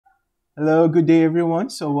Hello, good day everyone.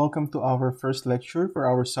 So welcome to our first lecture for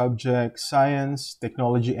our subject Science,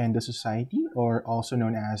 Technology and the Society, or also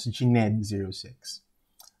known as GNED 06.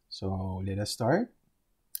 So let us start.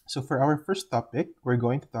 So for our first topic, we're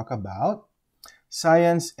going to talk about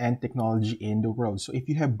science and technology in the world. So if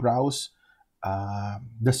you have browsed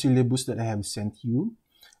the syllabus that I have sent you,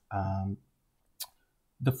 um,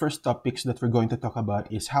 the first topics that we're going to talk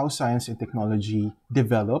about is how science and technology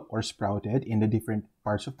develop or sprouted in the different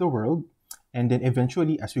parts of the world. And then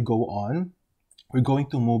eventually, as we go on, we're going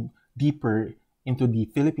to move deeper into the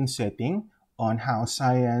Philippine setting on how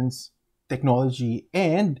science, technology,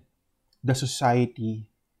 and the society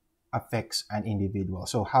affects an individual.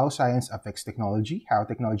 So, how science affects technology, how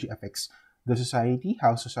technology affects the society,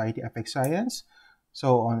 how society affects science,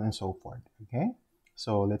 so on and so forth. Okay,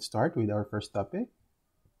 so let's start with our first topic.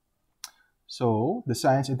 So, the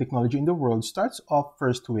science and technology in the world starts off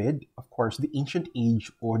first with, of course, the ancient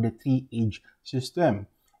age or the three-age system.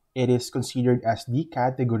 It is considered as the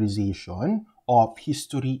categorization of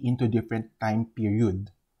history into different time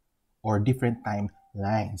period or different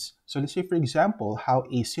timelines. So, let's say, for example, how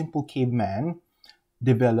a simple caveman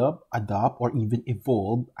develop, adopt, or even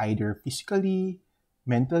evolve either physically,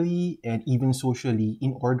 mentally, and even socially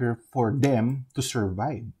in order for them to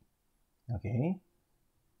survive. Okay?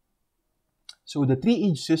 So the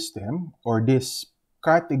three-age system, or this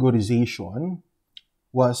categorization,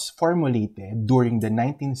 was formulated during the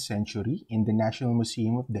 19th century in the National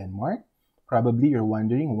Museum of Denmark. Probably you're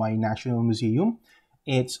wondering why National Museum.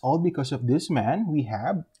 It's all because of this man. We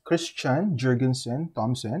have Christian Jurgensen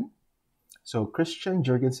Thomsen. So Christian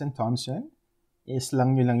Jurgensen Thomsen,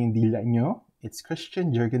 lang nyo lang yung dila nyo. It's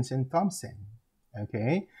Christian Jurgensen Thomsen.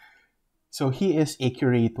 Okay? So he is a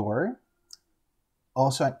curator,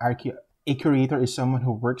 also a curator is someone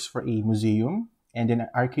who works for a museum, and then an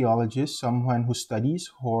archaeologist, someone who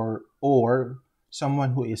studies or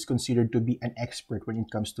someone who is considered to be an expert when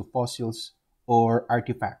it comes to fossils or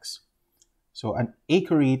artifacts. So a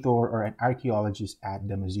curator or an archaeologist at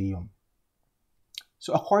the museum.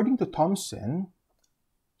 So according to Thomson,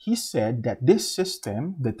 he said that this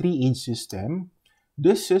system, the three-age system,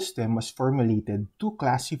 this system was formulated to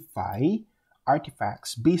classify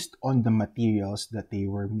artifacts based on the materials that they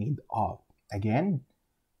were made of. Again,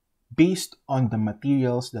 based on the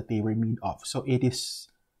materials that they were made of. So it is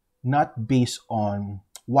not based on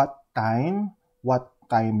what time, what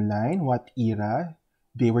timeline, what era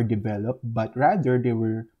they were developed, but rather they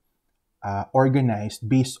were organized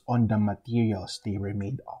based on the materials they were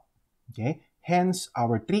made of. Okay? Hence,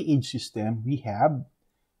 our three-age system, we have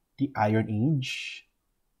the Iron Age,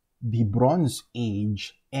 the Bronze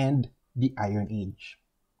Age, and the Iron Age.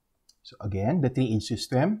 So again, the three-age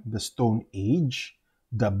system, the Stone Age,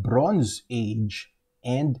 the Bronze Age,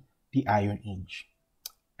 and the Iron Age.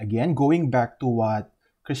 Again, going back to what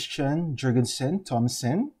Christian Jurgensen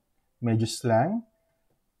Thomsen, medyo slang,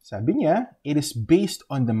 sabi niya, it is based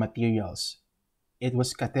on the materials. It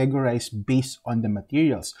was categorized based on the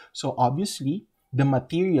materials. So obviously, the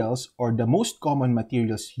materials or the most common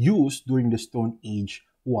materials used during the Stone Age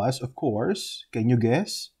was, of course, can you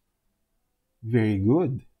guess? Very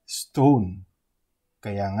good. Stone.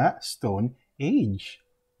 Kaya nga, Stone Age.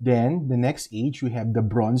 Then, the next age, we have the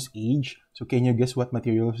Bronze Age. So can you guess what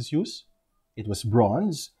material was used? It was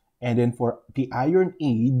bronze. And then for the Iron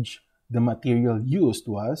Age, the material used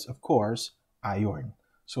was, of course, iron.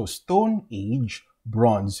 So Stone Age,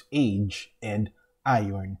 Bronze Age, and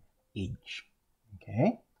Iron Age.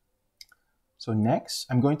 Okay? So next,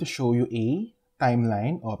 I'm going to show you a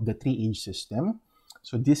timeline of the three-age system.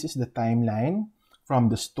 So this is the timeline from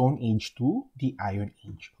the Stone Age to the Iron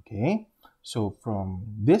Age. Okay? So from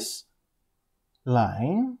this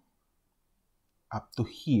line up to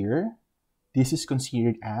here, this is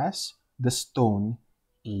considered as the Stone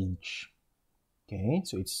Age. Okay,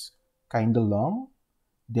 so it's kind of long.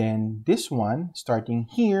 Then this one, starting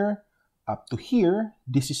here up to here,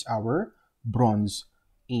 this is our Bronze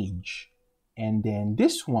Age. And then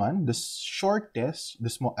this one, the shortest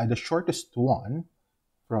one,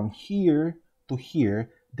 from here to here,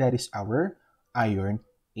 that is our Iron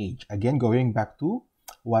Age. Again, going back to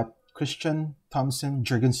what Christian Thomsen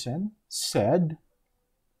Jurgensen said,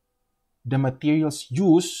 the materials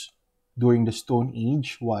used during the Stone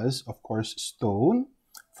Age was, of course, stone.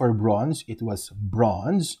 For bronze, it was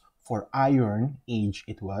bronze. For Iron Age,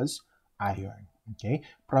 it was iron. Okay?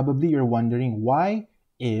 Probably you're wondering, why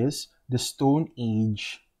is the Stone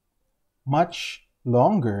Age much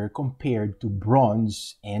longer compared to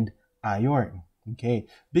bronze and iron? Okay?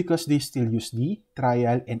 Because they still use the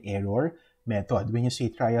trial and error method. When you say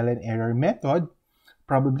trial and error method,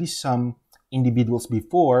 probably some individuals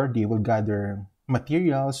before, they will gather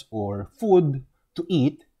materials or food to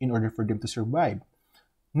eat in order for them to survive,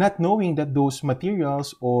 not knowing that those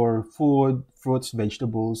materials or food, fruits,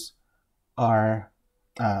 vegetables are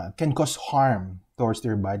can cause harm towards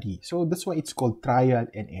their body. So that's why it's called trial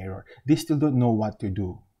and error. They still don't know what to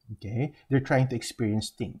do. Okay, they're trying to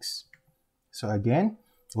experience things. So again,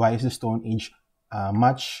 why is the Stone Age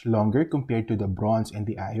much longer compared to the Bronze and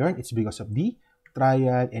the Iron? It's because of the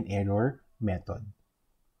trial and error method.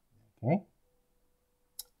 Okay.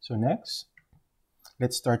 So next,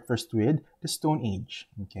 let's start first with the Stone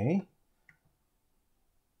Age. Okay.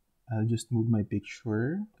 I'll just move my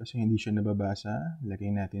picture kasi hindi siya nababasa.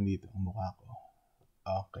 Lagay natin dito ang mukha ko.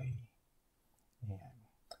 Okay. Ayan.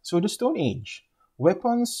 So the Stone Age.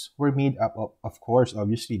 Weapons were made up of course,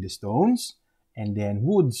 obviously, the stones, and then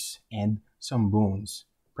woods and some bones.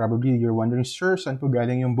 Probably you're wondering, sir, saan po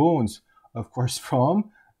galing yung bones? Of course,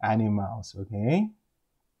 from animals. Okay.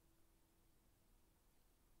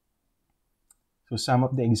 So some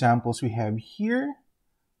of the examples we have here,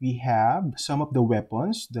 we have some of the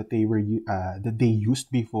weapons that they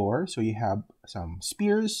used before. So you have some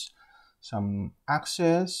spears, some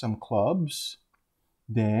axes, some clubs.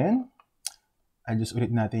 Then, adjust ulit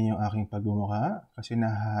natin yung aking pagbumuka kasi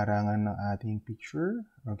nahaharangan ng ating picture.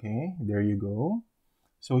 Okay, there you go.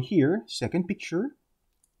 So here, second picture,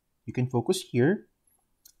 you can focus here.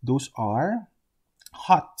 Those are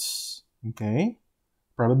huts. Okay,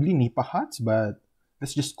 probably nipa huts, but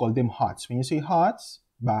let's just call them huts. When you say huts,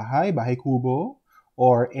 bahay kubo,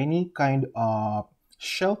 or any kind of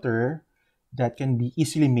shelter that can be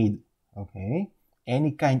easily made. Okay?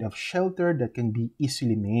 Any kind of shelter that can be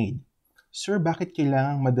easily made. Sir, bakit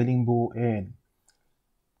kailangang madaling buuin?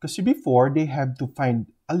 Kasi before, they have to find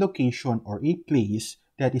a location or a place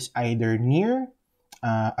that is either near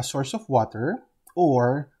a source of water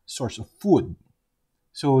or source of food.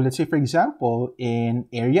 So let's say, for example, in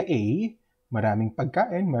area A, maraming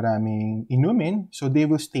pagkain, maraming inumin. So they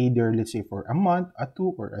will stay there, let's say, for a month, a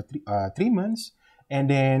 2, or a 3 months. And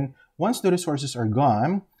then once the resources are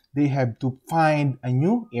gone, they have to find a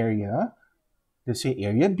new area, let's say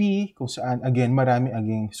area B, kung saan, again, marami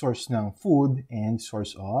aging source ng food and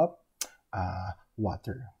source of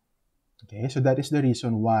water. Okay, so that is the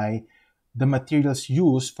reason why the materials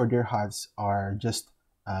used for their huts are just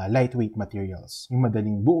lightweight materials. Yung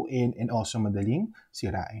madaling buuin and also madaling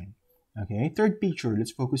sirain. Okay, third picture,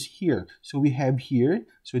 let's focus here. So we have here,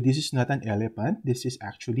 so this is not an elephant. This is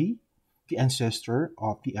actually the ancestor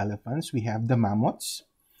of the elephants. We have the mammoths.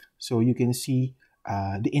 So you can see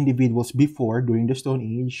the individuals before, during the Stone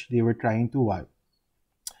Age, they were trying to what?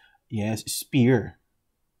 Yes, spear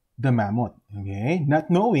the mammoth. Okay,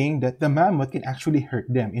 not knowing that the mammoth can actually hurt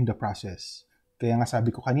them in the process. Kaya nga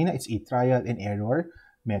sabi ko kanina, it's a trial and error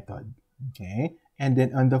method. Okay, and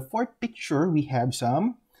then on the fourth picture, we have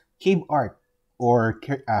some cave art or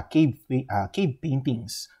cave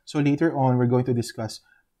paintings. So later on, we're going to discuss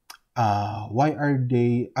why are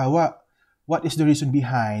they, what is the reason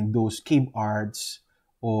behind those cave arts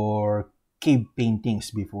or cave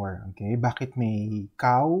paintings before. Okay, bakit may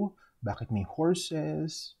cow? Bakit may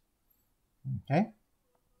horses? Okay.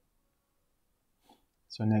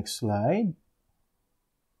 So next slide.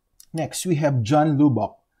 Next, we have John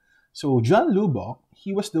Lubbock. So John Lubbock,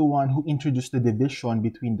 he was the one who introduced the division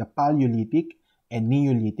between the Paleolithic and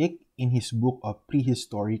Neolithic in his book of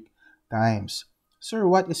Prehistoric Times. Sir,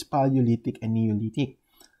 what is Paleolithic and Neolithic?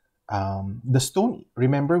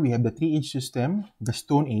 Remember, we have the 3-age system, the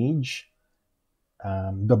Stone Age,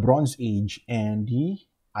 the Bronze Age, and the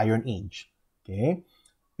Iron Age. Okay?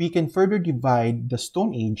 We can further divide the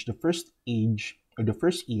Stone Age, the first age, or the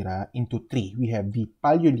first era, into 3. We have the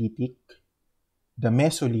Paleolithic, the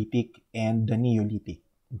Mesolithic, and the Neolithic.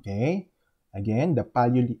 Okay? Again,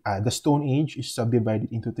 the Stone Age is subdivided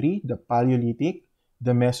into 3. The Paleolithic,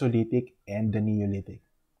 the Mesolithic, and the Neolithic.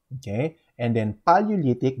 Okay? And then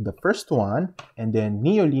Paleolithic, the first one, and then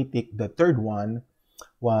Neolithic, the third one,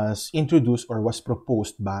 was introduced or was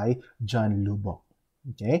proposed by John Lubbock.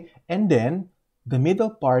 Okay? And then the middle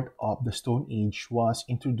part of the Stone Age was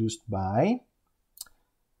introduced by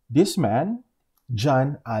this man,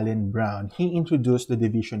 John Allen Brown. He introduced the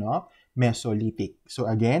division of Mesolithic. So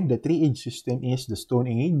again, the 3-age system is the Stone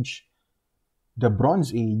Age, the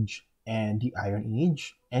Bronze Age, and the Iron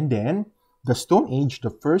Age. And then the Stone Age, the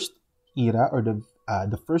first era, or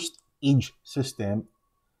the first age system,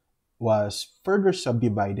 was further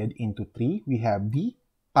subdivided into 3. We have the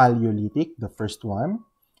Paleolithic, the first one,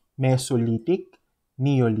 Mesolithic,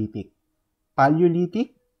 Neolithic.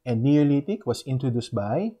 Paleolithic and Neolithic was introduced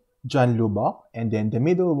by John Lubbock, and then the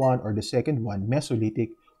middle one, or the second one,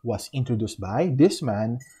 Mesolithic, was introduced by this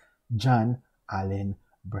man, John Allen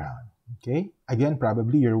Brown. Okay? Again,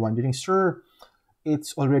 probably you're wondering, sir,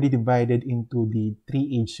 it's already divided into the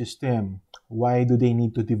three-age system. Why do they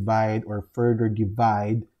need to divide or further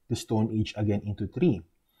divide the Stone Age again into three?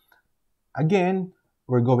 Again,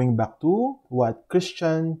 we're going back to what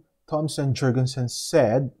Christian Thomson Jurgensen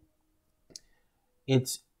said.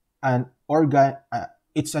 It's an organized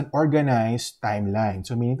timeline.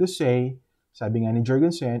 So meaning to say, sabi nga ni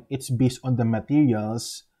Jurgensen, it's based on the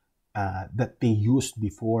materials that they used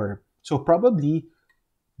before. So probably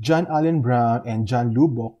John Allen Brown and John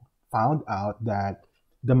Lubbock found out that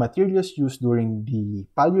the materials used during the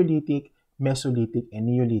Paleolithic, Mesolithic, and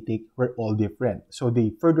Neolithic were all different. So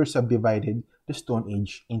they further subdivided the Stone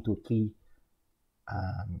Age into three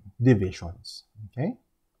divisions. Okay?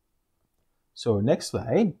 So next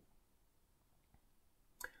slide.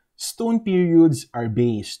 Stone periods are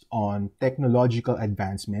based on technological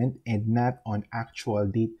advancement and not on actual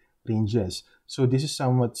date ranges. So this is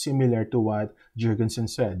somewhat similar to what Jurgensen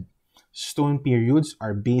said. Stone periods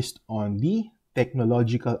are based on the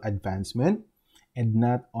technological advancement and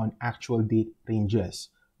not on actual date ranges.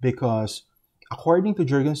 Because according to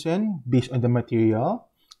Jurgensen, based on the material,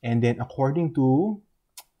 and then according to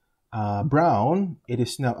Brown, it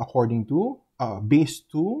is now according to based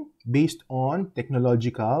on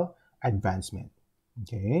technological advancement.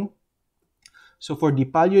 Okay. So for the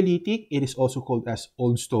Paleolithic, it is also called as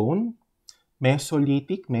Old Stone.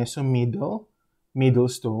 Mesolithic, Meso-Middle, Middle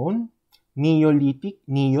Stone. Neolithic,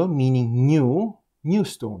 Neo meaning new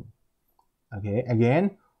stone. Okay.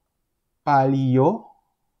 Again, Paleo,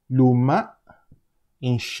 Luma,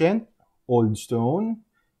 Ancient, Old Stone.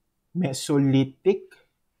 Mesolithic,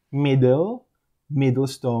 Middle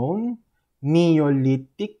Stone.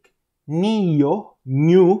 Neolithic, Neo,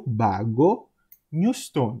 new, bago, new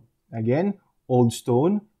stone. Again, Old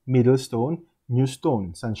Stone, Middle Stone, New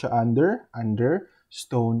Stone. Saan siya under? Under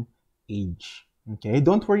Stone Age. Okay?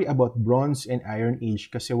 Don't worry about Bronze and Iron Age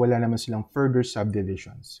kasi wala naman silang further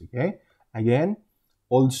subdivisions. Okay? Again,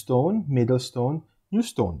 Old Stone, Middle Stone, New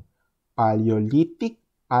Stone. Paleolithic,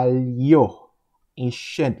 Paleo.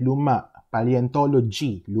 Ancient, Luma.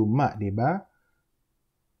 Paleontology, Luma, di ba?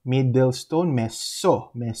 Middle Stone,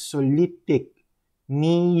 Mesolithic.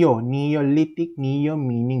 Neolithic, Neo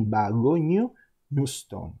meaning bago, new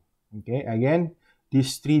stone. Okay, again,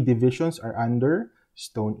 these three divisions are under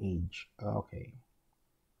Stone Age. Okay.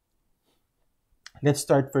 Let's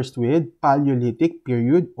start first with Paleolithic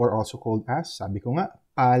period, or also called as, sabi ko nga,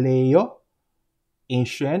 Paleo,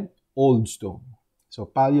 Ancient, Old Stone. So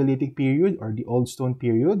Paleolithic period or the Old Stone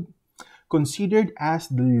period, considered as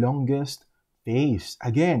the longest phase.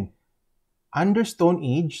 Again, under Stone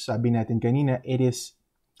Age, sabi natin kanina, it is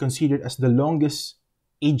considered as the longest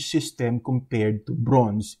age system compared to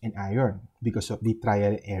Bronze and Iron because of the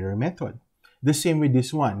trial and error method. The same with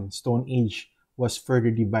this one. Stone Age was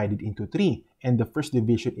further divided into three, and the first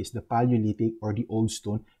division is the Paleolithic or the Old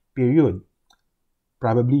Stone period.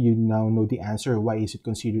 Probably you now know the answer. Why is it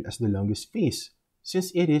considered as the longest phase?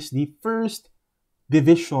 Since it is the first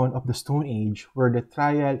division of the Stone Age where the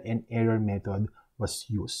trial and error method was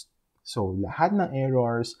used. So, lahat ng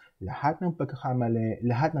errors, lahat ng pagkakamali,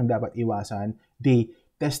 lahat ng dapat iwasan, they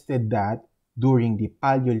tested that during the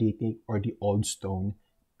Paleolithic or the Old Stone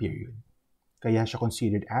period. Kaya siya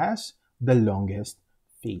considered as the longest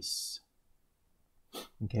phase.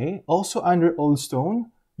 Okay? Also under Old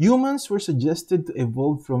Stone, humans were suggested to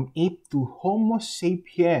evolve from ape to Homo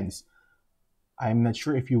sapiens. I'm not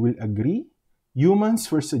sure if you will agree. Humans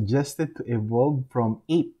were suggested to evolve from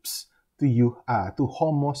apes to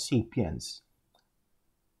Homo sapiens.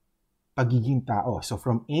 Pagiging tao. So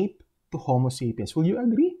from ape to Homo sapiens. Will you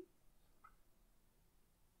agree?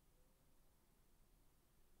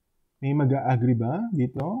 May mag-a-agree ba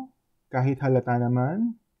dito? Kahit halata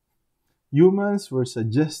naman. Humans were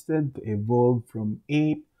suggested to evolve from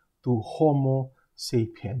ape to Homo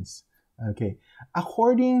sapiens. Okay.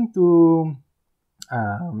 According to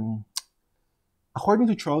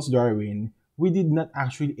Charles Darwin, we did not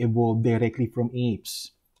actually evolve directly from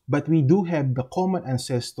apes, but we do have the common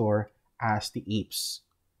ancestor as the apes.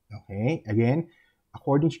 Okay, again,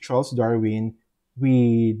 according to Charles Darwin,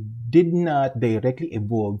 we did not directly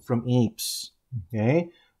evolve from apes.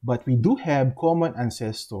 Okay, but we do have common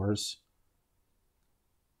ancestors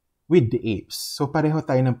with the apes. So pareho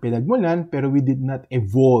tayo ng pinagmulan, pero we did not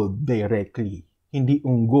evolve directly. Hindi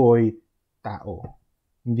unggoy, tao.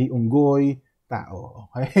 Hindi unggoy,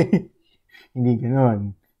 tao. Okay? Hindi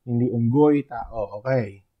ganon. Hindi unggoy, tao.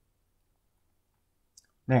 Okay.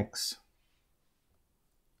 Next.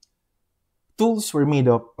 Tools were made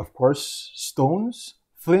up, of course, stones,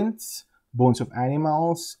 flints, bones of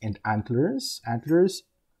animals, and antlers. Antlers,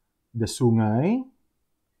 the sungay.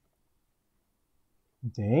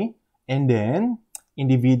 Okay. And then,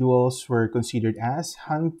 individuals were considered as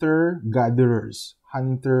hunter-gatherers.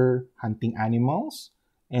 Hunter, hunting animals.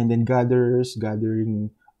 And then gatherers,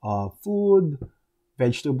 gathering food,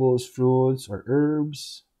 vegetables, fruits, or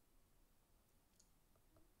herbs.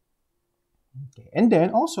 Okay. And then,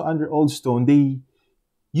 also under Old Stone, they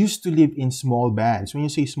used to live in small bands. When you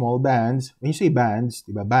say small bands, when you say bands,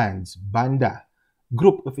 diba, bands, banda,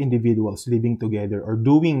 group of individuals living together or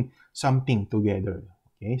doing something together.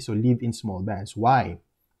 Okay, so live in small bands. Why?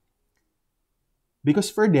 Because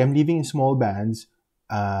for them, living in small bands,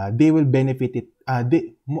 they will benefit it.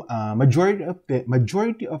 Majority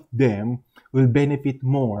of them will benefit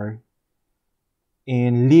more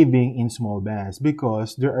in living in small bands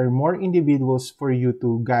because there are more individuals for you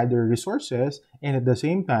to gather resources, and at the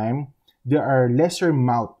same time, there are lesser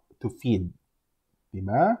mouth to feed.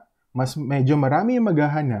 Diba? Mas medyo marami yung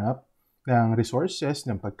maghahanap ng resources,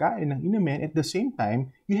 ng pagkain, ng inumin. At the same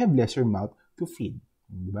time, you have lesser mouth to feed.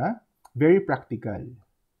 Diba? Very practical.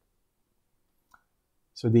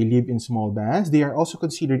 So they live in small bands. They are also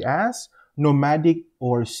considered as nomadic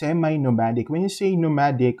or semi-nomadic. When you say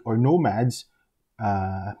nomadic or nomads,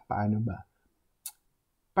 paano ba?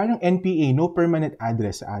 Parang NPA, no permanent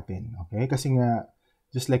address sa atin. Okay? Kasi nga,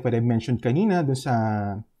 just like what I mentioned kanina dun sa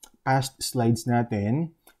past slides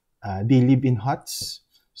natin, they live in huts.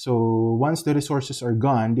 So once the resources are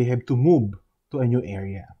gone, they have to move to a new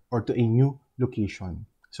area or to a new location.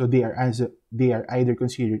 So they are either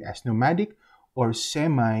considered as nomadic or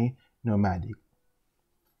semi-nomadic.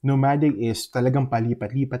 Nomadic is talagang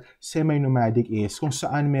palipat-lipat. Semi-nomadic is kung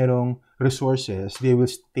saan merong resources, they will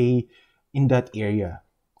stay in that area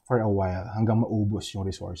for a while hanggang maubos yung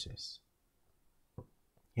resources.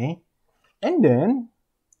 Okay? And then,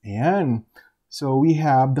 ayan. So we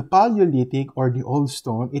have the Paleolithic or the Old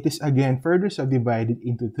Stone. It is again further subdivided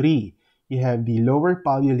into three. You have the Lower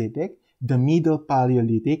Paleolithic, the Middle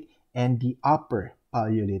Paleolithic, and the Upper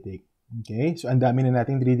Paleolithic. Okay? So ang dami na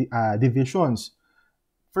nating three divisions.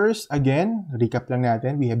 First, again, recap lang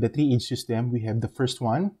natin. We have the three-age system. We have the first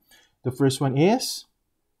one. The first one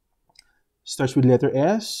starts with letter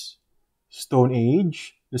S, Stone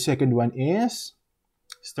Age. The second one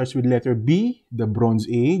starts with letter B, the Bronze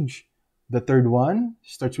Age. The third one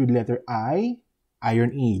starts with letter I,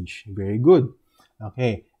 Iron Age. Very good.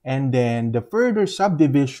 Okay. And then the further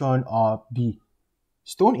subdivision of the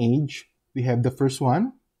Stone Age, we have the first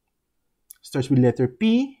one, starts with letter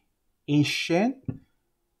P, Ancient,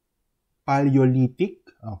 Paleolithic,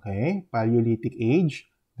 okay, Paleolithic Age.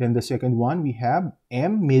 Then the second one, we have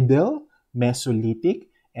M, Middle, Mesolithic.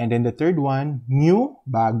 And then the third one, New,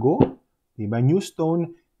 Bago, diba? New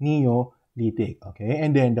Stone, Neolithic, okay?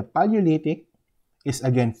 And then the Paleolithic is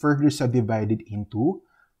again further subdivided into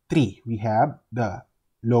three. We have the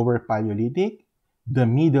Lower Paleolithic, the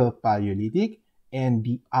Middle Paleolithic, and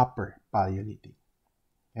the Upper Paleolithic,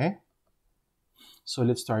 okay? So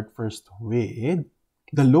let's start first with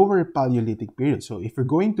the Lower Paleolithic period. So if we're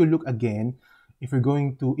going to look again, if we're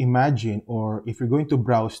going to imagine or if you're going to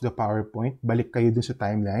browse the PowerPoint, balik kayo dun sa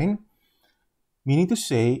timeline, meaning to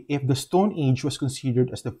say, if the Stone Age was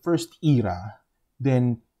considered as the first era,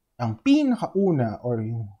 then ang pinakauna or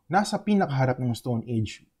yung nasa pinakaharap ng Stone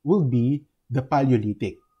Age will be the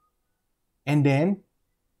Paleolithic. And then,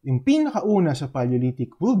 yung pinakauna sa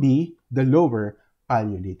Paleolithic will be the Lower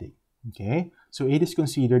Paleolithic. Okay? So it is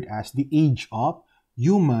considered as the age of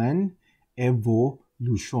human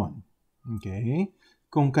evolution. Okay?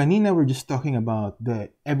 Kung kanina we're just talking about the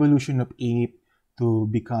evolution of ape to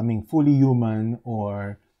becoming fully human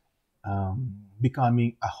or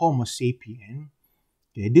becoming a Homo sapien,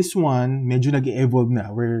 okay, this one, medyo nag-evolve na.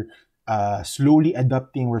 We're slowly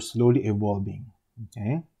adapting, we're slowly evolving.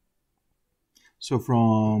 Okay? So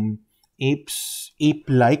from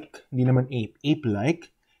ape-like, hindi naman ape-like,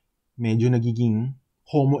 medyo nagiging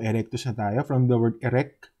Homo erectus na tayo. From the word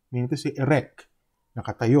erect, meaning to say erect,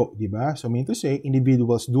 nakatayo, di ba? So meaning to say,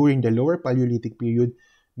 individuals during the Lower Paleolithic period,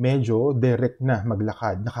 medyo direct na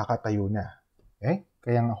maglakad, nakakatayo na. Okay?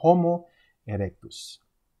 Kaya nga Homo erectus.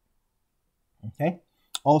 Okay?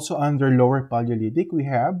 Also under Lower Paleolithic, we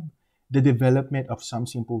have the development of some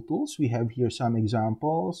simple tools. We have here some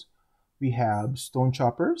examples. We have stone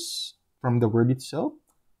choppers. From the word itself,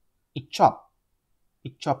 it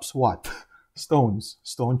chops what? Stones.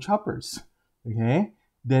 Stone choppers. Okay?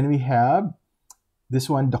 Then we have this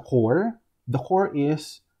one, the core. The core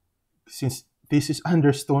is, since this is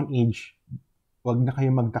under Stone Age, wag na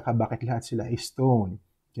kayo magtaka bakit lahat sila ay stone.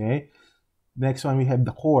 Okay? Next one, we have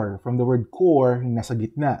the core. From the word core, yung nasa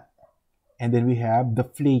gitna. And then we have the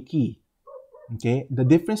flaky. Okay? The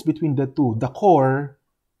difference between the two, the core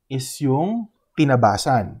is yung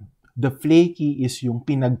tinabasan. The flaky is yung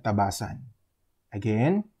pinagtabasan.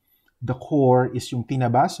 Again, the core is yung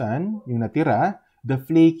tinabasan, yung natira. The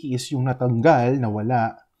flaky is yung natanggal,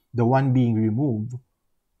 nawala, the one being removed,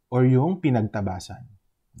 or yung pinagtabasan.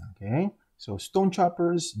 Okay? So, stone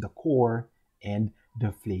choppers, the core, and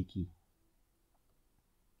the flaky.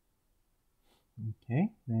 Okay,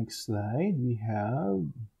 next slide. We have...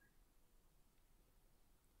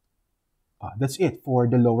 that's it for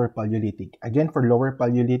the lower Paleolithic. Again, for lower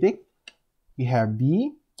Paleolithic, we have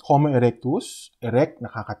the Homo erectus, erect,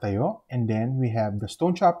 nakakatayo, and then we have the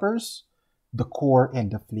stone choppers, the core, and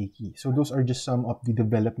the flaky. So those are just some of the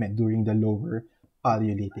development during the lower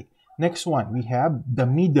Paleolithic. Next one, we have the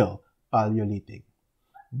middle Paleolithic.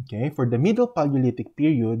 Okay, for the middle Paleolithic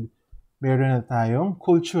period, meron na tayong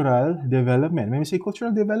cultural development. When we say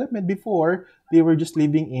cultural development, before, they were just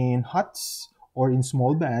living in huts or in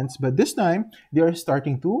small bands, but this time, they are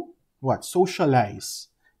starting to, what? Socialize.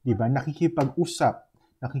 Diba? Nakikipag-usap,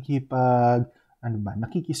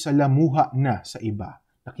 nakikisalamuha na sa iba,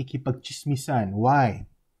 nakikipag-chismisan. Why?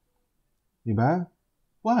 Diba?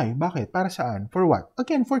 Why? Bakit? Para saan? For what?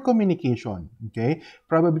 Again, for communication. Okay?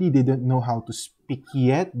 Probably they don't know how to speak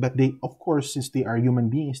yet, but they, of course, since they are human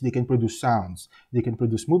beings, they can produce sounds. They can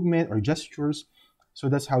produce movement or gestures. So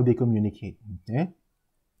that's how they communicate. Okay?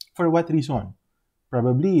 For what reason?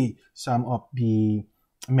 Probably some of the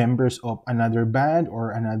members of another band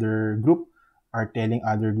or another group are telling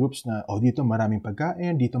other groups na, oh, dito maraming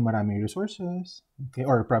pagkain, dito maraming resources. Okay?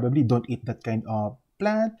 Or probably don't eat that kind of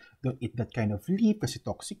plant, don't eat that kind of leaf kasi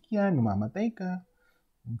toxic yan, mamamatay ka.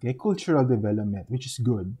 Okay, cultural development, which is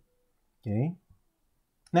good. Okay.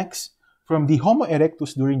 Next, from the Homo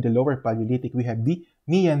erectus during the lower Paleolithic, we have the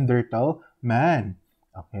Neanderthal man.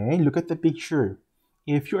 Okay, look at the picture.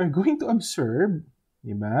 If you are going to observe,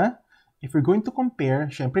 diba? If you're going to compare,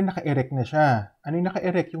 syempre naka-erect na siya. Ano yung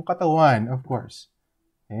naka-erect? Yung katawan, of course.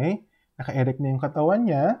 Okay, naka-erect na yung katawan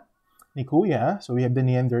niya ni Kuya. So we have the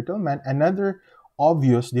Neanderthal man. Another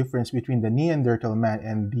obvious difference between the Neanderthal man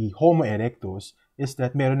and the Homo erectus is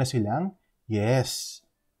that meron na silang, yes,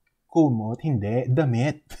 kumot, hindi,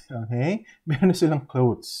 damit. Okay? Meron na silang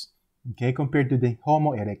clothes. Okay? Compared to the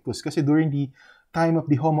Homo erectus. Kasi during the time of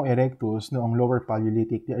the Homo erectus, noong lower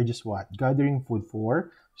Paleolithic, they are just what? Gathering food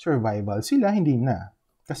for survival. Sila, hindi na.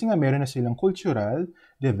 Kasi nga meron na silang cultural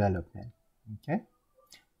development. Okay?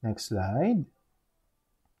 Next slide.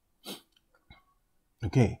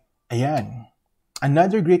 Okay. Ayan.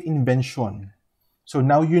 Another great invention. So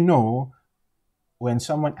now you know, when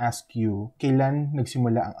someone asks you, kailan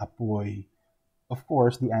nagsimula ang apoy? Of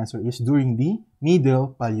course, the answer is during the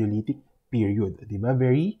Middle Paleolithic period. Diba?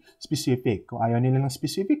 Very specific. Kung ayaw nila ng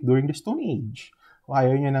specific, during the Stone Age.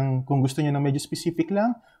 Kung gusto niya ng medyo specific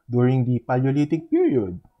lang, during the Paleolithic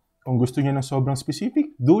period. Kung gusto niya ng sobrang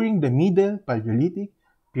specific, during the Middle Paleolithic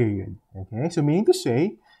period. Okay? So meaning to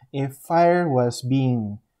say, if fire was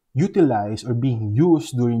being utilized or being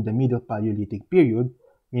used during the Middle Paleolithic period,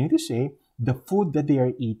 meaning to say, the food that they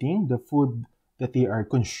are eating, the food that they are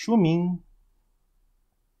consuming,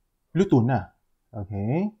 luto na.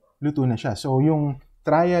 Okay? Luto na siya. So, yung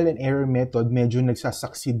trial and error method, medyo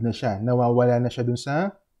nagsasucceed na siya. Nawawala na siya dun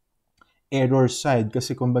sa error side.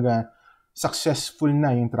 Kasi, kumbaga, successful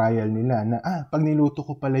na yung trial nila na, pag niluto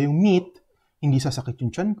ko pala yung meat, hindi sasakit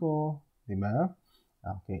yung tiyan ko. Diba?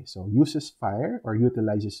 Okay, so uses fire or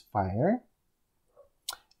utilizes fire.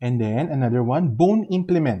 And then another one, bone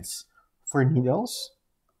implements for needles.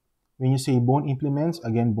 When you say bone implements,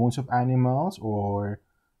 again, bones of animals or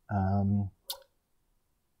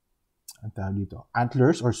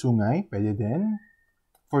antlers or sungay, pwede din.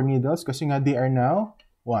 For needles, kasi nga they are now,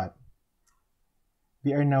 what?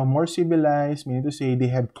 They are now more civilized, meaning to say they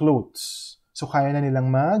have clothes. So kaya na nilang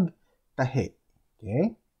magtahi.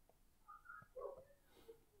 Okay?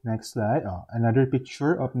 Next slide. Another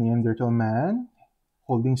picture of Neanderthal man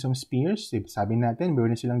holding some spears. Sabi natin,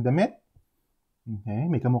 meron na silang damit. Okay,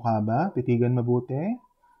 may kamukha ba? Titigan mabuti.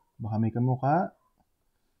 Baka may kamukha.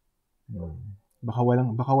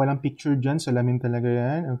 Baka walang picture dyan. Salamin talaga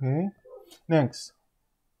yan. Okay. Next.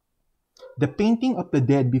 The painting of the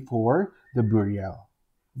dead before the burial.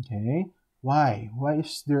 Okay. Why? Why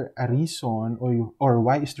is there a reason or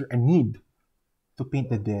why is there a need to paint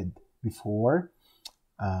the dead before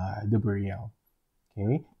the burial?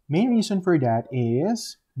 Okay. Main reason for that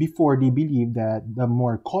is before they believe that the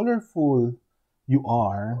more colorful you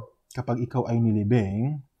are kapag ikaw ay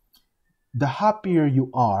nilibing, the happier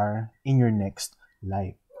you are in your next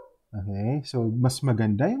life. Okay? So, mas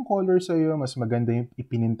maganda yung color sa'yo, mas maganda yung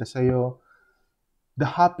ipininta sa'yo,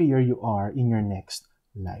 the happier you are in your next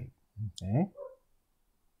life. Okay?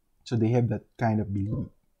 So, they have that kind of belief.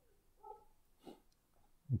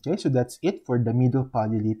 Okay, so that's it for the Middle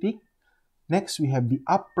Paleolithic. Next, we have the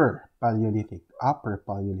Upper Paleolithic. Upper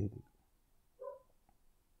Paleolithic.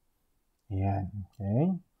 Ayan,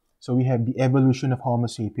 okay. So, we have the evolution of Homo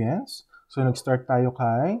sapiens. So, nag-start tayo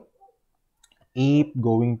kay ape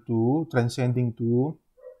transcending to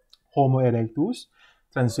Homo erectus,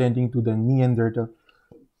 transcending to the Neanderthal,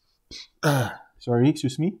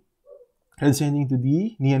 transcending to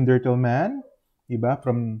the Neanderthal man, diba?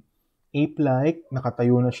 From ape-like,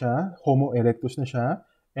 nakatayo na siya, Homo erectus na siya,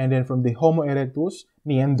 and then from the Homo erectus,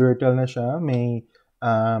 Neanderthal na siya, may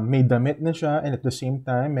damit na siya, and at the same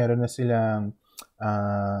time, meron na silang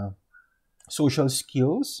social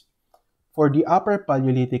skills. For the Upper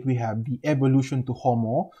Paleolithic, we have the evolution to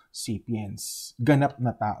Homo sapiens. Ganap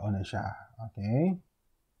na tao na siya. Okay?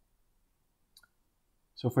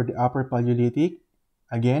 So for the Upper Paleolithic,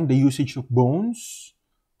 again, the usage of bones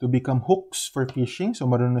to become hooks for fishing. So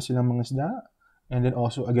marunong na silang mga isda. And then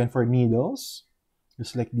also, again, for needles,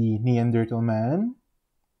 just like the Neanderthal man.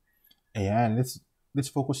 Ayan, let's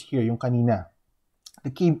focus here, yung kanina. The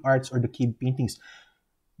cave arts or the cave paintings.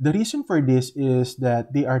 The reason for this is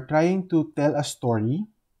that they are trying to tell a story.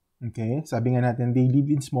 Okay? Sabi nga natin, they live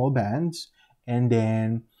in small bands. And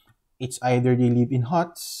then, it's either they live in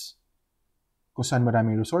huts, kung saan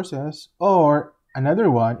maraming resources, or another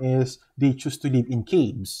one is they choose to live in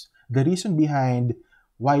caves. The reason behind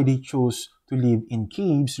why they chose to live in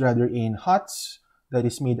caves rather in huts that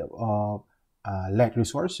is made of light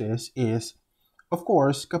resources is, of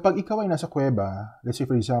course, kapag ikaw ay nasa kuweba, let's say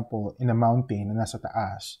for example, in a mountain na nasa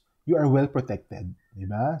taas, you are well protected, di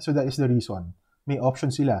ba? So that is the reason. May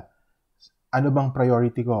option sila. Ano bang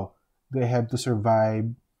priority ko? Do I have to survive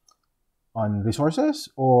on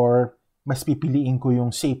resources or mas pipiliin ko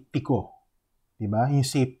yung safety ko? Di ba? Yung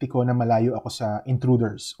safety ko na malayo ako sa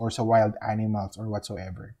intruders or sa wild animals or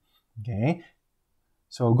whatsoever. Okay?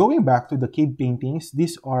 So going back to the cave paintings,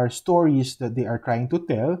 these are stories that they are trying to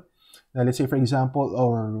tell. Now, let's say, for example,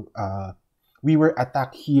 we were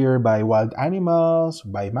attacked here by wild animals,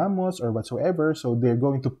 by mammoths, or whatsoever. So they're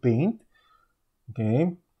going to paint.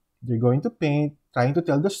 Okay? They're going to paint, trying to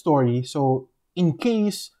tell the story. So in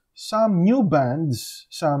case some new bands,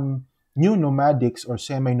 some new nomadics or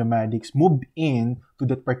semi-nomadics move in to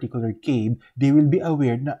that particular cave, they will be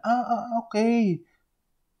aware na, okay,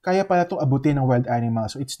 kaya pala itong abutin ng wild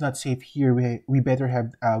animals. So it's not safe here. We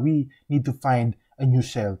need to find a new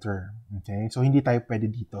shelter. Okay? So hindi tayo pwede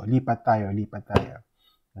dito. Lipat tayo.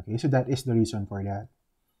 Okay? So that is the reason for that.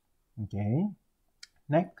 Okay?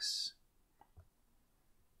 Next.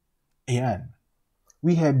 Ayan.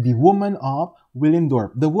 We have the woman of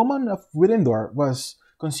Willendorf. The woman of Willendorf was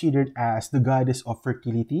considered as the goddess of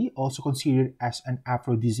fertility, also considered as an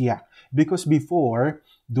aphrodisiac. Because before,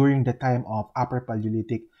 during the time of Upper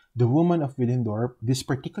Paleolithic, the woman of Willendorf, this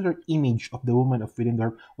particular image of the woman of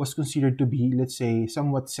Willendorf was considered to be, let's say,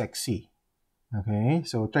 somewhat sexy. Okay,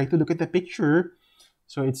 so try to look at the picture.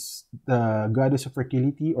 So it's the goddess of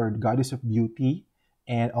fertility or goddess of beauty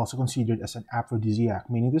and also considered as an aphrodisiac.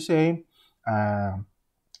 Meaning to say,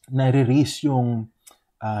 nare-raise yung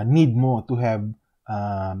need mo to have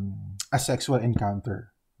a sexual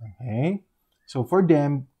encounter. Okay? So for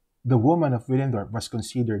them, the woman of Willendorf was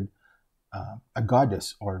considered a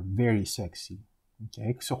goddess or very sexy.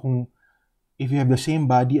 Okay? So if you have the same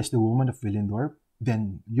body as the woman of Willendorf,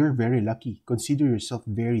 then you're very lucky. Consider yourself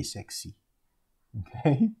very sexy.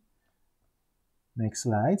 Okay? Next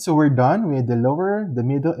slide. So we're done with the lower, the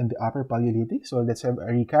middle, and the upper Paleolithic. So let's have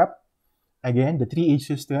a recap. Again, the 3-age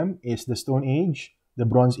system is the Stone Age, the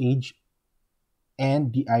Bronze Age,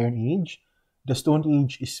 and the Iron Age. The Stone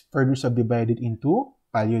Age is further subdivided into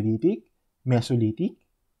Paleolithic, Mesolithic,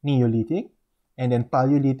 Neolithic, and then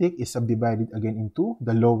Paleolithic is subdivided again into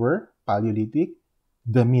the lower Paleolithic,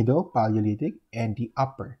 the middle Paleolithic, and the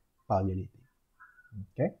upper Paleolithic.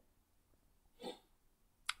 Okay?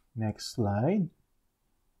 Next slide.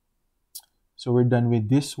 So we're done with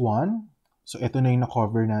this one. So ito na yung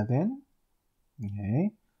na-cover natin.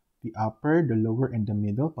 Okay? The upper, the lower, and the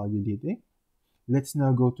middle Paleolithic. Let's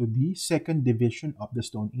now go to the second division of the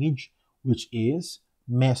Stone Age, which is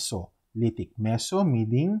Mesolithic. Meso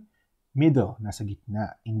meaning middle, nasa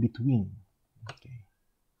gitna, in between. Okay.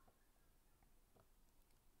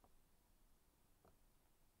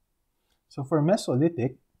 So for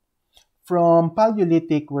Mesolithic, from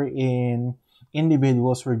Paleolithic wherein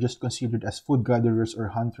individuals were just considered as food gatherers or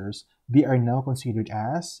hunters, they are now considered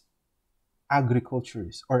as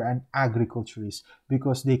agriculturist or an agriculturist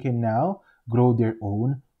because they can now grow their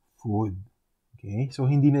own food. Okay? So,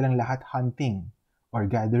 hindi na lang lahat hunting or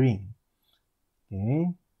gathering.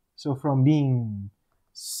 Okay? So, from being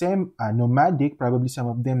nomadic, probably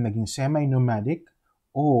some of them naging semi-nomadic,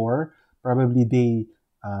 or probably they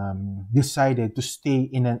decided to stay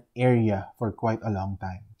in an area for quite a long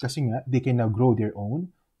time. Kasi nga, they can now grow their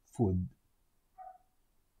own food.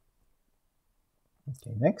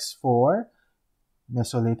 Okay, next for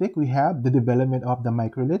Mesolithic, we have the development of the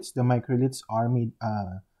microliths. The microliths are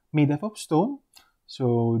made up of stone.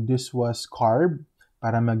 So this was carved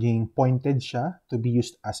para maging pointed siya to be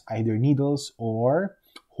used as either needles or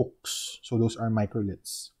hooks. So those are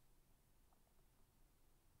microliths.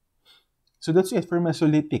 So that's it for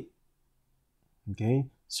Mesolithic. Okay,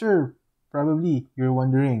 sir, probably you're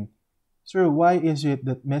wondering, sir, why is it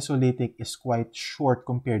that Mesolithic is quite short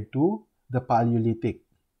compared to the Paleolithic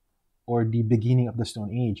or the beginning of the Stone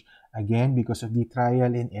Age? Again, because of the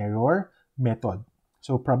trial and error method.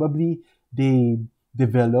 So probably they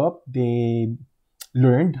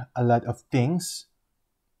learned a lot of things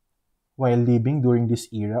while living during this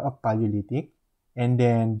era of Paleolithic, and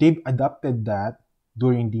then they've adopted that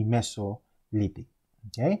during the Mesolithic.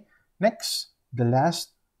 Okay, next, the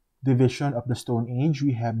last division of the Stone Age,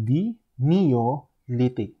 we have the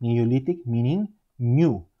Neolithic. Neolithic meaning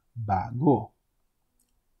new, bago.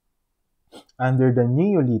 Under the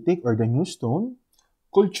Neolithic or the New Stone,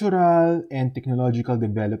 cultural and technological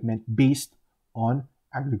development based on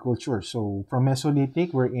agriculture. So from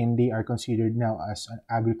Mesolithic, wherein they are considered now as an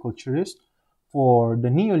agriculturist, for the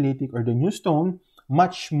Neolithic or the New Stone,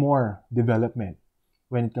 much more development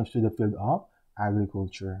when it comes to the field of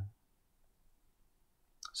agriculture.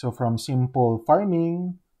 So from simple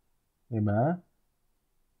farming, diba,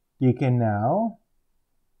 you can now,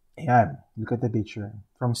 ayan, look at the picture.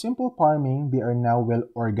 From simple farming, they are now well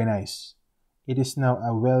organized. It is now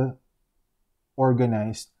a well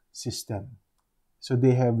organized system. So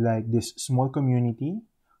they have like this small community.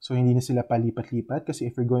 So hindi na sila palipat-lipat kasi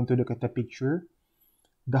if you're going to look at the picture,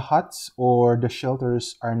 the huts or the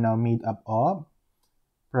shelters are now made up of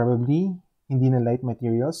probably hindi na light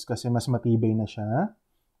materials kasi mas matibay na siya.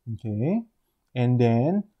 Okay? And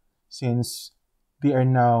then, since they are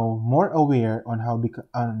now more aware on how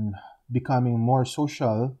on becoming more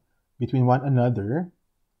social between one another,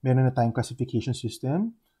 meron na tayong classification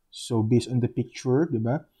system. So, based on the picture,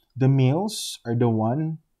 diba? The males are the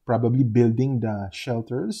one probably building the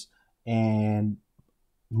shelters and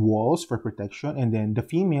walls for protection. And then the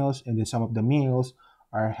females and then some of the males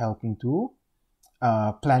are helping to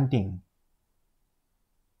planting.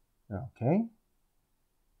 Okay.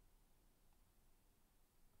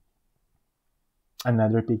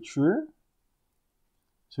 Another picture.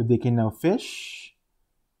 So they can now fish.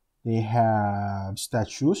 They have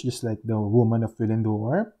statues, just like the woman of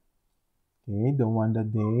Willendorf. Okay, the one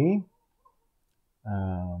that they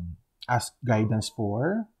ask guidance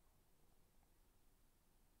for.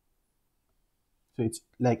 So it's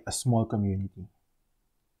like a small community.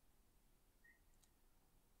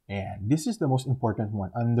 And this is the most important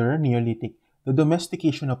one. Under Neolithic, the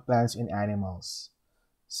domestication of plants and animals.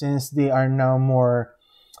 Since they are now more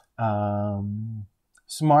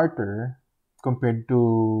smarter compared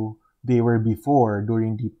to they were before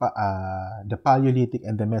during the Paleolithic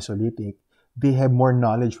and the Mesolithic, they have more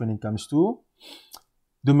knowledge when it comes to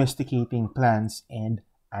domesticating plants and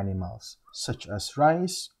animals, such as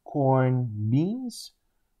rice, corn, beans,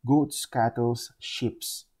 goats, cattle, sheep,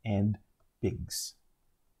 and pigs.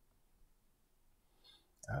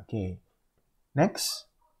 Okay, next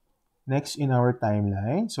in our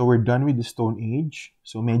timeline, so we're done with the Stone Age.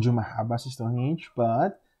 So medyo mahaba sa Stone Age,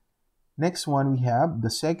 but next one we have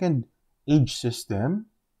the second age system.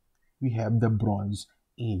 We have the Bronze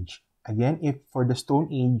Age. Again, if for the Stone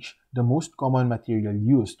Age, the most common material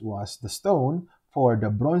used was the stone, for the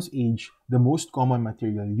Bronze Age, the most common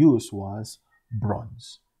material used was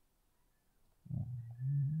bronze.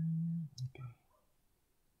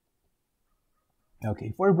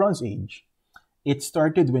 Okay, for Bronze Age, it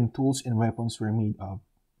started when tools and weapons were made of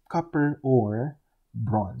copper or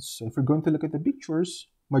bronze. So if we're going to look at the pictures,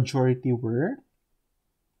 majority were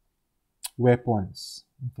weapons.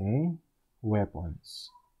 Okay, weapons.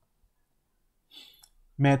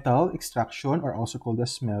 Metal extraction, or also called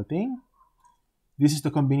as smelting. This is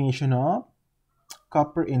the combination of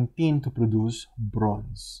copper and tin to produce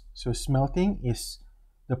bronze. So smelting is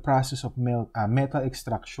the process of metal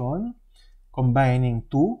extraction, combining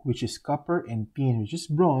two, which is copper, and tin, which is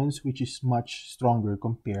bronze, which is much stronger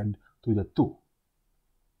compared to the two.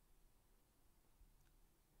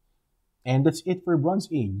 And that's it for Bronze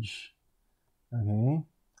Age. Okay.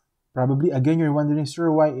 Probably, again, you're wondering, sir,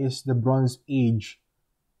 why is the Bronze Age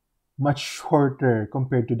much shorter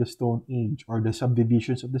compared to the Stone Age or the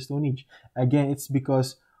subdivisions of the Stone Age? Again, it's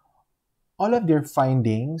because all of their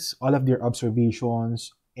findings, all of their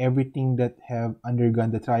observations, everything that have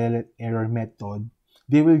undergone the trial and error method,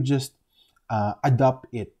 they will just adopt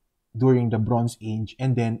it during the Bronze Age,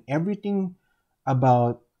 and then everything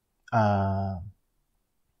about uh,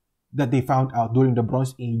 that they found out during the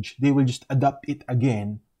Bronze Age, they will just adapt it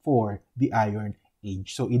again for the Iron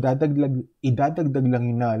Age. So idadagdag lang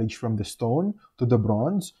yung knowledge from the stone to the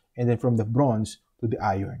bronze, and then from the bronze to the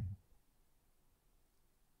iron.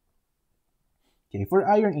 Okay, for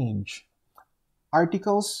Iron Age,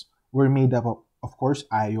 articles were made up of course,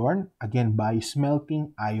 iron, again by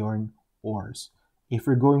smelting iron ores. If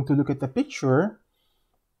we're going to look at the picture,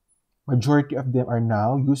 majority of them are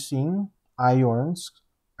now using irons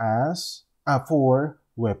as for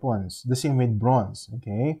weapons. The same with bronze.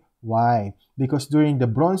 Okay, why? Because during the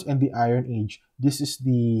Bronze and the Iron Age, this is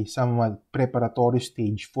the somewhat preparatory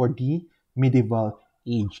stage for the medieval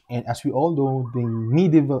age. And as we all know, the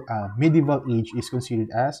medieval age is considered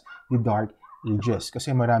as the Dark Ages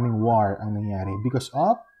kasi maraming war ang nangyari because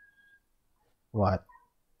of what?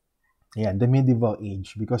 Yeah, the medieval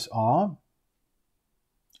age, because of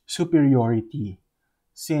superiority.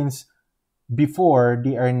 Since before,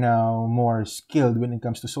 they are now more skilled when it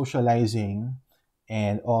comes to socializing,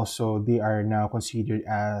 and also they are now considered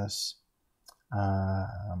as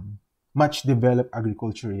much developed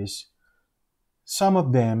agriculturists. Some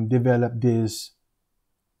of them develop this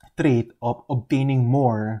trait of obtaining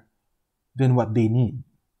more than what they need.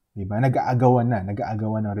 Diba? Nag-aagawan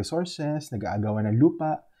ng resources, nag-aagawan ng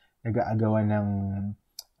lupa, nag-aagawan ng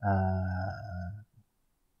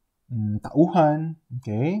tauhan,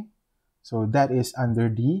 okay? So that is under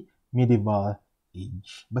the medieval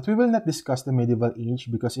age. But we will not discuss the medieval age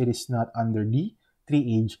because it is not under the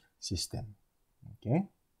three-age system, okay?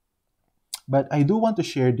 But I do want to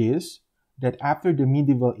share this, that after the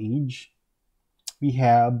medieval age, we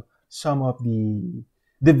have some of the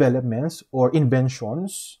developments or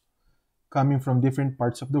inventions coming from different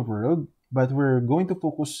parts of the world, but we're going to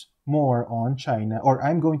focus more on China, or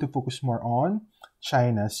I'm going to focus more on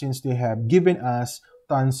China since they have given us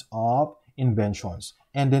tons of inventions.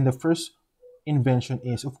 And then the first invention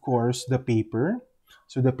is, of course, the paper.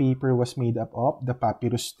 So the paper was made up of the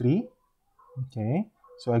papyrus tree. Okay.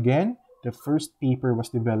 So again, the first paper was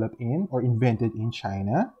developed in or invented in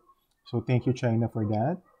China. So thank you, China, for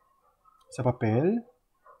that. Sa papel.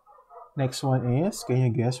 Next one is, can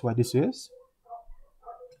you guess what this is?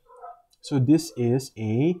 So this is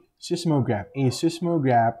a seismograph. A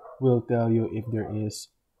seismograph will tell you if there is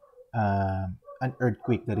an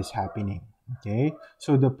earthquake that is happening. Okay?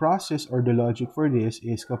 So the process or the logic for this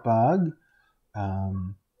is kapag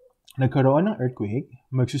nagkaroon ng earthquake,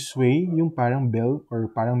 magsusway yung parang bell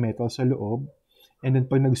or parang metal sa loob. And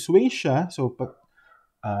then pag nag-sway siya, so pag,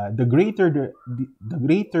 the greater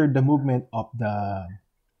the movement of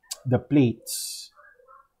the plates,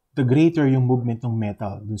 the greater yung movement ng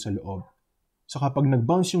metal dun sa loob. So kapag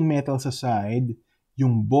nag-bounce yung metal sa side,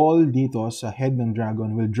 yung ball dito sa head ng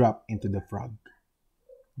dragon will drop into the frog.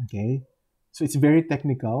 Okay? So it's very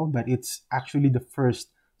technical, but it's actually the first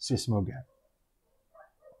seismograph.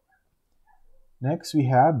 Next, we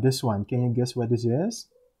have this one. Can you guess what this is?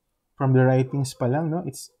 From the writings pa lang, no?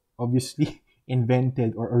 It's obviously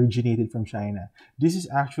invented or originated from China. This is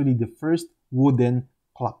actually the first wooden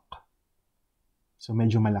clock. So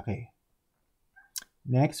medyo malaki.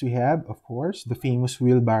 Next, we have, of course, the famous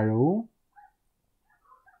wheelbarrow.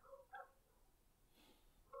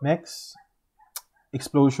 Next,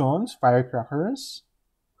 explosions, firecrackers,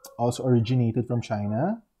 also originated from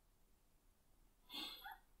China.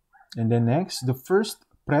 And then next, the first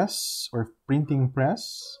press or printing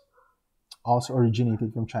press, also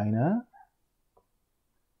originated from China.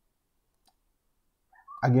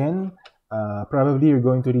 Again, probably you're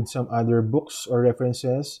going to read some other books or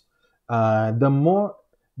references. The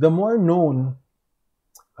more known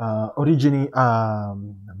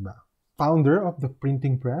founder of the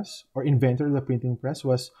printing press or inventor of the printing press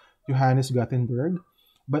was Johannes Gutenberg,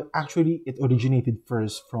 but actually it originated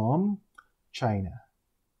first from China.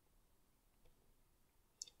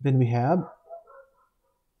 Then we have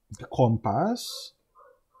the compass.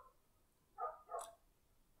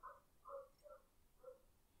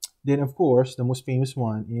 Then, of course, the most famous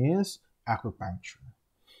one is acupuncture.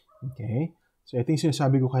 Okay? So, ito yung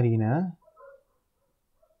sinasabi ko kanina.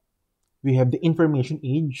 We have the information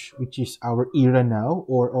age, which is our era now,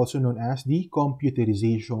 or also known as the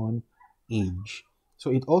computerization age. So,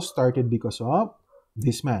 it all started because of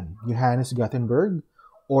This man, Johannes Gutenberg,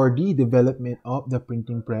 or the development of the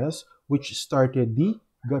printing press, which started the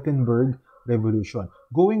Gutenberg Revolution.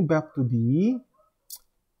 Going back to the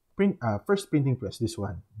first printing press, this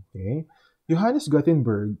one. Okay? Johannes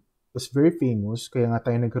Gutenberg was very famous, kaya nga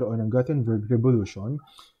tayo nagkaroon ng Gutenberg Revolution.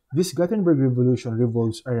 This Gutenberg Revolution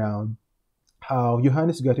revolves around how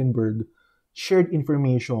Johannes Gutenberg shared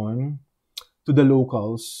information to the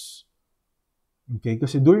locals. Okay?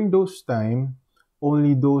 Kasi during those time,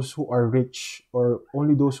 only those who are rich or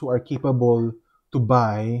only those who are capable to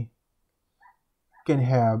buy can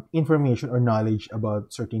have information or knowledge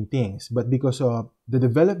about certain things. But because of the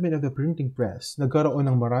development of the printing press, nagkaroon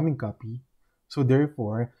ng maraming copy. So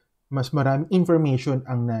therefore, mas maraming information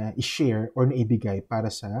ang na-share or naibigay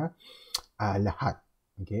para sa lahat.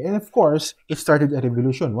 Okay? And of course, it started a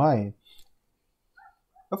revolution. Why?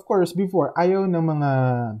 Of course, before, ayaw ng mga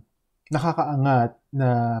nakakaangat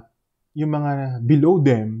na yung mga below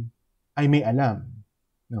them ay may alam.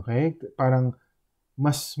 Okay? Parang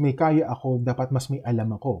mas may kaya ako, dapat mas may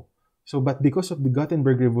alam ako. So, but because of the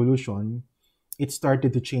Gutenberg Revolution, it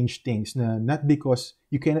started to change things na not because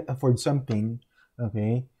you cannot afford something,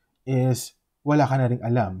 okay, is wala ka na ring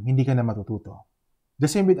alam, hindi ka na matututo. The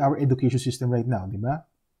same with our education system right now, di ba?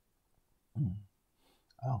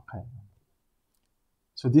 Okay.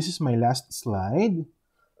 So this is my last slide.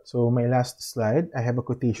 So my last slide, I have a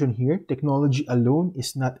quotation here. Technology alone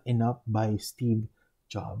is not enough by Steve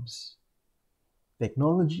Jobs.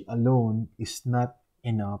 Technology alone is not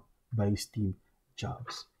enough by Steve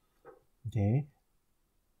Jobs. Okay?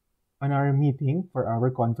 On our meeting for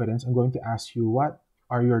our conference, I'm going to ask you what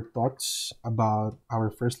are your thoughts about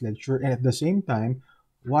our first lecture, and at the same time,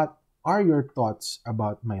 what are your thoughts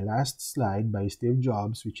about my last slide by Steve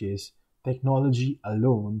Jobs, which is technology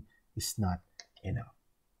alone is not enough.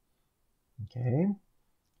 Okay?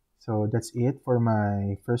 So that's it for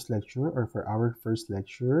my first lecture, or for our first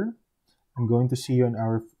lecture. I'm going to see you on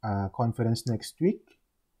our conference next week.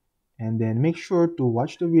 And then make sure to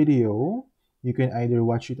watch the video. You can either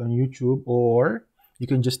watch it on YouTube or you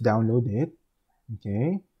can just download it.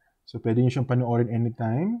 Okay? So, pwede nyo siyang panoorin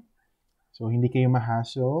anytime. So, hindi kayo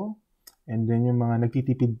ma-hassle. And then, yung mga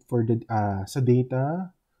nagtitipid for the, sa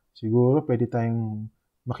data, siguro pwede tayong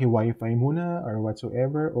maki-wifi muna or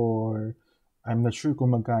whatsoever, or I'm not sure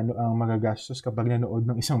kung magkano ang magagastos kapag nanood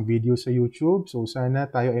ng isang video sa YouTube. So, sana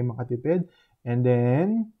tayo ay makatipid. And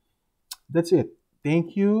then, that's it.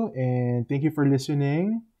 Thank you, and thank you for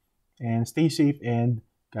listening. And stay safe, and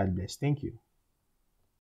God bless. Thank you.